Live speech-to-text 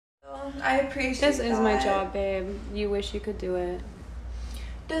I appreciate This that. is my job, babe. You wish you could do it.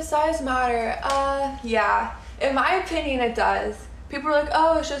 Does size matter? Yeah. In my opinion, it does. People are like,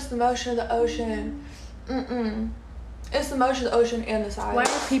 oh, it's just the motion of the ocean. It's the motion of the ocean and the size. Why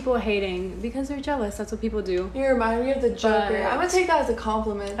are people hating? Because they're jealous. That's what people do. You remind me of the Joker. I'm gonna take that as a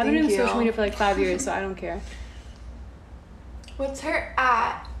compliment. I've been doing social media for like 5 years, so I don't care. What's her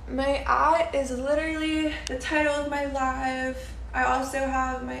at? My at is literally the title of my live. I also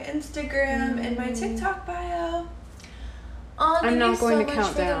have my Instagram and my TikTok bio. I'm not going to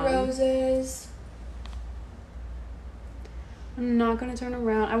count down. For the roses. I'm not going to turn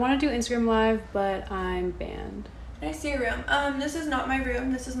around. I want to do Instagram live, but I'm banned. I see your room. This is not my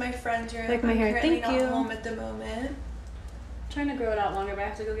room. This is my friend's room. Like my hair. Thank you. I'm not home at the moment. I'm trying to grow it out longer, but I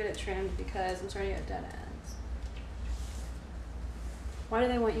have to go get it trimmed because I'm starting to get dead ends. Why do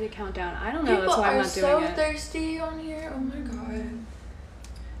they want you to count down? I don't know. People that's why I'm not doing it. People are so thirsty on here. Oh my god.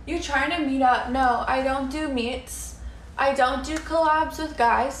 You trying to meet up? No, I don't do meets. I don't do collabs with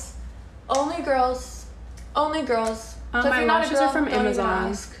guys. Only girls. Only girls. So if my you're not a lashes girl, are from don't even Amazon.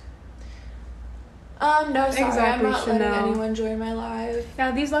 ask. No, sorry. Exactly, I'm not letting Chanel. anyone join my live.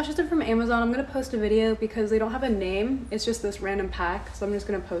 Yeah, these lashes are from Amazon. I'm going to post a video because they don't have a name. It's just this random pack. So I'm just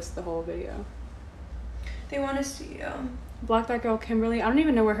going to post the whole video. They want to see you. Block that girl, Kimberly. I don't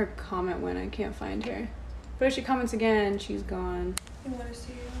even know where her comment went. I can't find her. But if she comments again, she's gone. They want to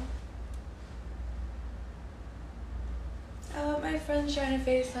see you. My friend's trying to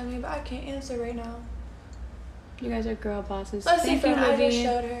FaceTime me, but I can't answer right now. You guys are girl bosses. Let's see, Thank you, friend. I Livy. just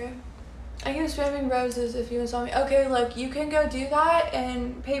showed her. I keep spamming roses if you saw me. Okay, look, you can go do that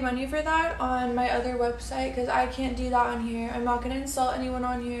and pay money for that on my other website because I can't do that on here. I'm not going to insult anyone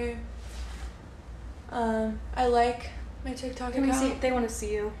on here. I like my TikTok Can we account. see? They want to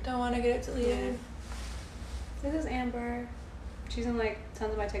see you. Don't want to get it deleted. This is Amber. She's in like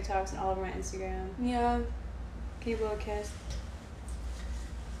tons of my TikToks and all over my Instagram. Yeah. Can you blow a kiss?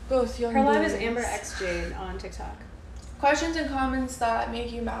 Both young Her live is boys. Amber X Jade on TikTok. Questions and comments that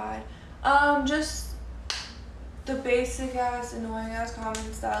make you mad. Just the basic ass, annoying ass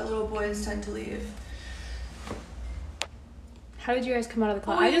comments that little boys tend to leave. How did you guys come out of the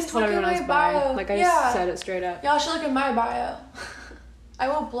closet? Oh, I just told everyone I was bi. Like I just said it straight up. Y'all should look at my bio. I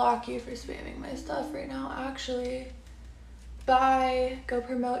will block you for spamming my stuff right now, actually. Bye. Go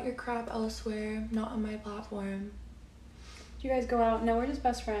promote your crap elsewhere, not on my platform. Do you guys go out? No, we're just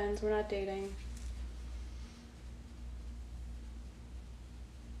best friends. We're not dating.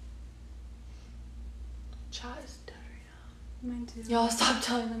 Chat is dead right now. Mine too. Y'all stop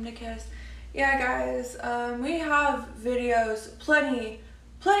telling them to kiss. Yeah, guys, we have videos, plenty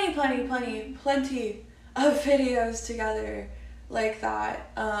of videos together like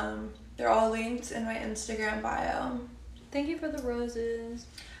that. They're all linked in my Instagram bio. Thank you for the roses.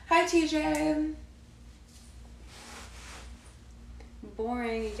 Hi, TJ.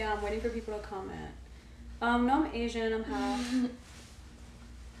 Boring. Yeah, I'm waiting for people to comment. No, I'm Asian. I'm half.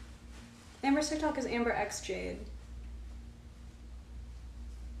 Amber's TikTok is Amber X Jade.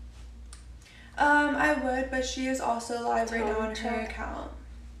 I would, but she is also live right now on her account.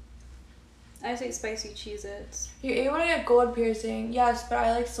 I say spicy Cheez-Its. You're able to get gold piercing. Yes, but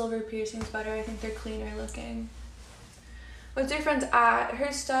I like silver piercings better. I think they're cleaner looking. What's your friend's at?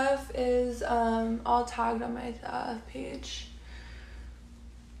 Her stuff is all tagged on my page.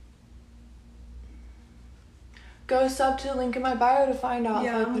 Go sub to the link in my bio to find out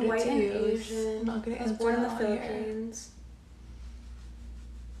if I put it to use. I'm not gonna I was answer born in the that on here. Philippines.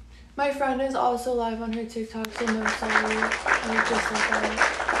 My friend is also live on her TikTok, so no sorry. I just like that.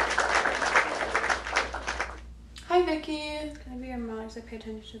 Hi, Vicky. Can I be your mom? Because I pay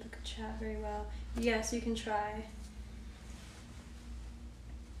attention to the chat very well. Yes, you can try.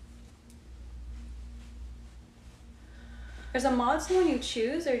 Is a mod someone you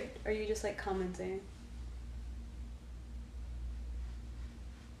choose, or are you just like commenting?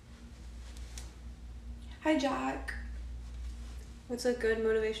 Hi, Jack. What's a good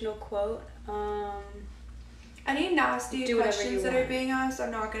motivational quote? Any nasty Do whatever questions you that are want. being asked,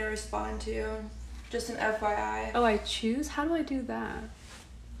 I'm not going to respond to. Just an FYI. Oh, I choose? How do I do that?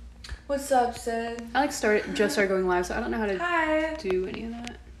 What's up, Sid? I like just started going live, so I don't know how to Hi. do any of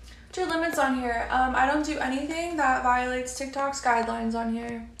that. What's your limits on here? I don't do anything that violates TikTok's guidelines on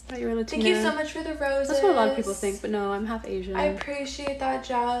here. I thought you were Latina. Thank you so much for the roses. That's what a lot of people think, but no, I'm half Asian. I appreciate that,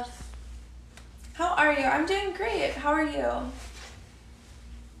 Jeff. How are you? I'm doing great. How are you?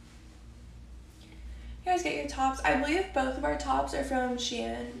 You guys get your tops. I believe both of our tops are from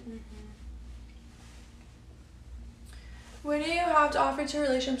Shein. What do you have to offer to a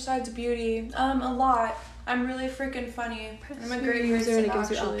relationship besides beauty? A lot. I'm really freaking funny. Press I'm a your great user and person, it gives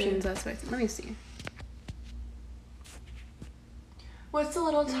you actually. options. That's what let me see. What's the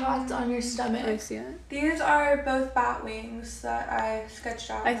little dots on your stomach? I see it. These are both bat wings that I sketched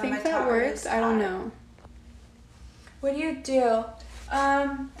out. I on think my that works. I don't know. What do you do?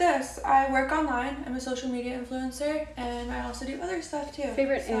 I work online. I'm a social media influencer, and I also do other stuff too.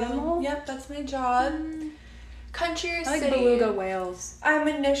 Favorite animal? Yep, that's my job. Country or I like city? beluga whales. I'm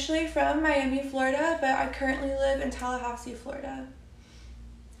initially from Miami, Florida, but I currently live in Tallahassee, Florida.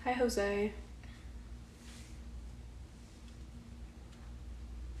 Hi, Jose.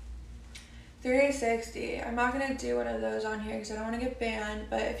 $3.60. I'm not gonna do one of those on here because I don't want to get banned.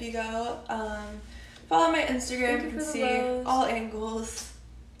 But if you go, follow my Instagram, you can see all angles.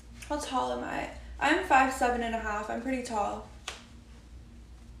 How tall am I? I'm 5'7.5". I'm pretty tall.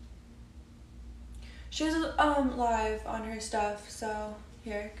 She was live on her stuff, so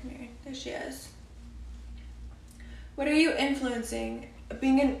here, come here. There she is. What are you influencing?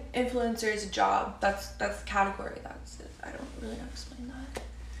 Being an influencer is a job. That's the category. That's it. I don't really know how to explain that.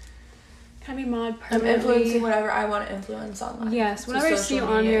 Can I be mod I'm permanently? influencing whatever I want to influence online. Yes, whenever I see you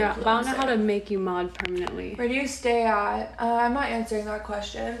on here, I don't know how to make you mod permanently. Where do you stay at? I'm not answering that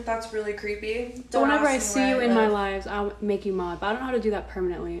question. That's really creepy. But whenever I see you in my lives, I'll make you mod. But I don't know how to do that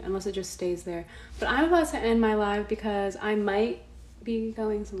permanently unless it just stays there. But I'm about to end my live because I might be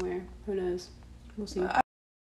going somewhere. Who knows? We'll see.